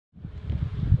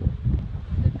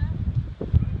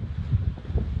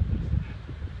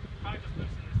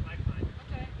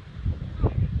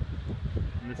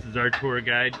is our tour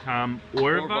guide, Tom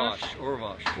Orvash.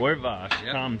 Orvash.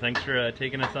 Yep. Tom, thanks for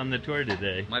taking us on the tour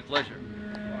today. My pleasure.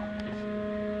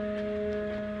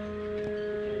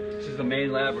 This is the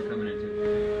main lab we're coming into.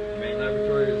 The main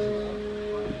laboratory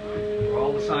is where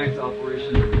all the science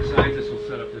operations, the scientists will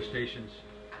set up their stations.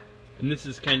 And this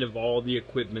is kind of all the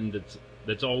equipment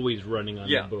that's always running on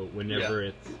the boat whenever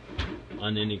it's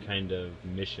on any kind of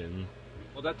mission.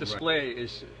 Well, that display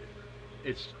is,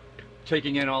 it's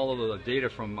taking in all of the data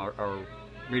from our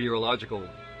meteorological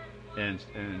and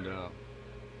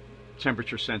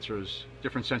temperature sensors,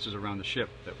 different sensors around the ship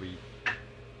that we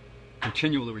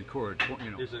continually record. You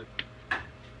know, there's a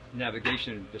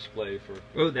navigation display for.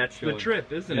 Oh, that's showing. The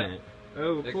trip, isn't it?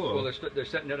 Oh, cool. Well, they're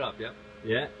setting it up. Yep.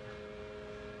 Yeah.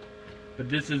 But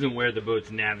this isn't where the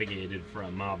boat's navigated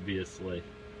from, obviously.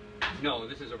 No,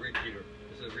 this is a repeater.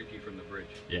 This is a repeat from the bridge.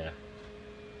 Yeah.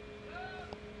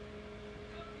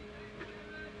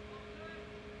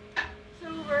 So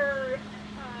we're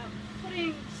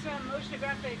putting some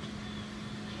oceanographic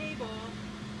cable,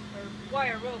 or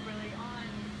wire rope really, on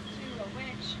to a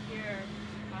winch here.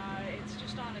 It's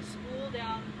just on a spool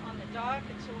down on the dock,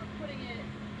 and so we're putting it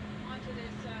onto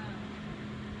this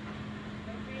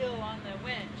reel on the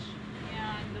winch.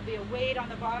 And there'll be a weight on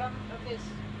the bottom of this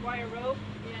wire rope,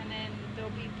 and then there'll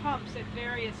be pumps at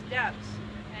various depths,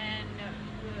 and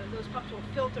those pumps will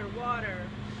filter water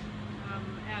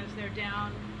as they're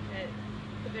down at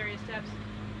the various depths,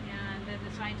 and then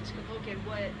the scientists can look at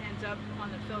what ends up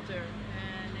on the filter,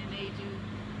 and then they do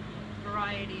a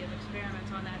variety of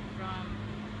experiments on that, from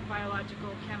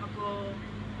biological, chemical,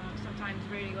 sometimes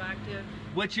radioactive.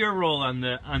 What's your role on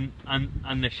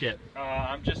the ship?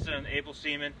 I'm just an able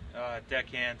seaman,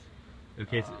 deckhand.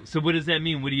 Okay, so what does that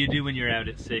mean? What do you do when you're out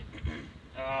at sea?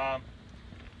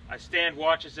 I stand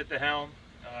watches at the helm,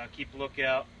 keep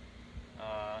lookout.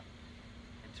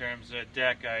 In terms of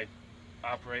deck, I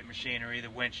operate machinery,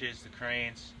 the winches, the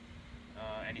cranes,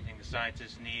 anything the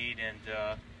scientists need, and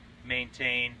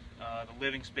maintain the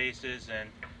living spaces, and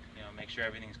make sure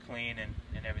everything's clean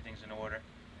and everything's in order.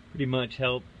 Pretty much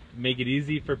help make it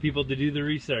easy for people to do the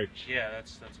research. Yeah,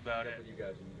 that's about it. You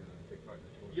guys take part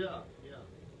in the tour. Yeah.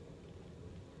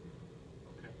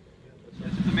 Okay.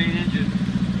 This is the main engine.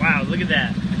 Wow, look at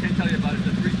that. I can't tell you about it. It's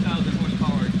a 3,000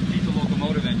 horsepower diesel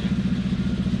locomotive engine.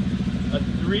 A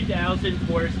 3,000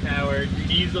 horsepower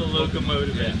diesel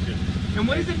locomotive engine. And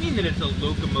what does it mean that it's a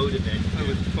locomotive engine? It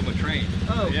was from a train.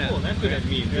 Oh, cool. That's what it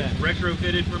means. It's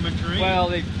retrofitted from a train? Well,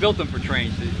 they built them for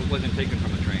trains. It wasn't taken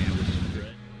from a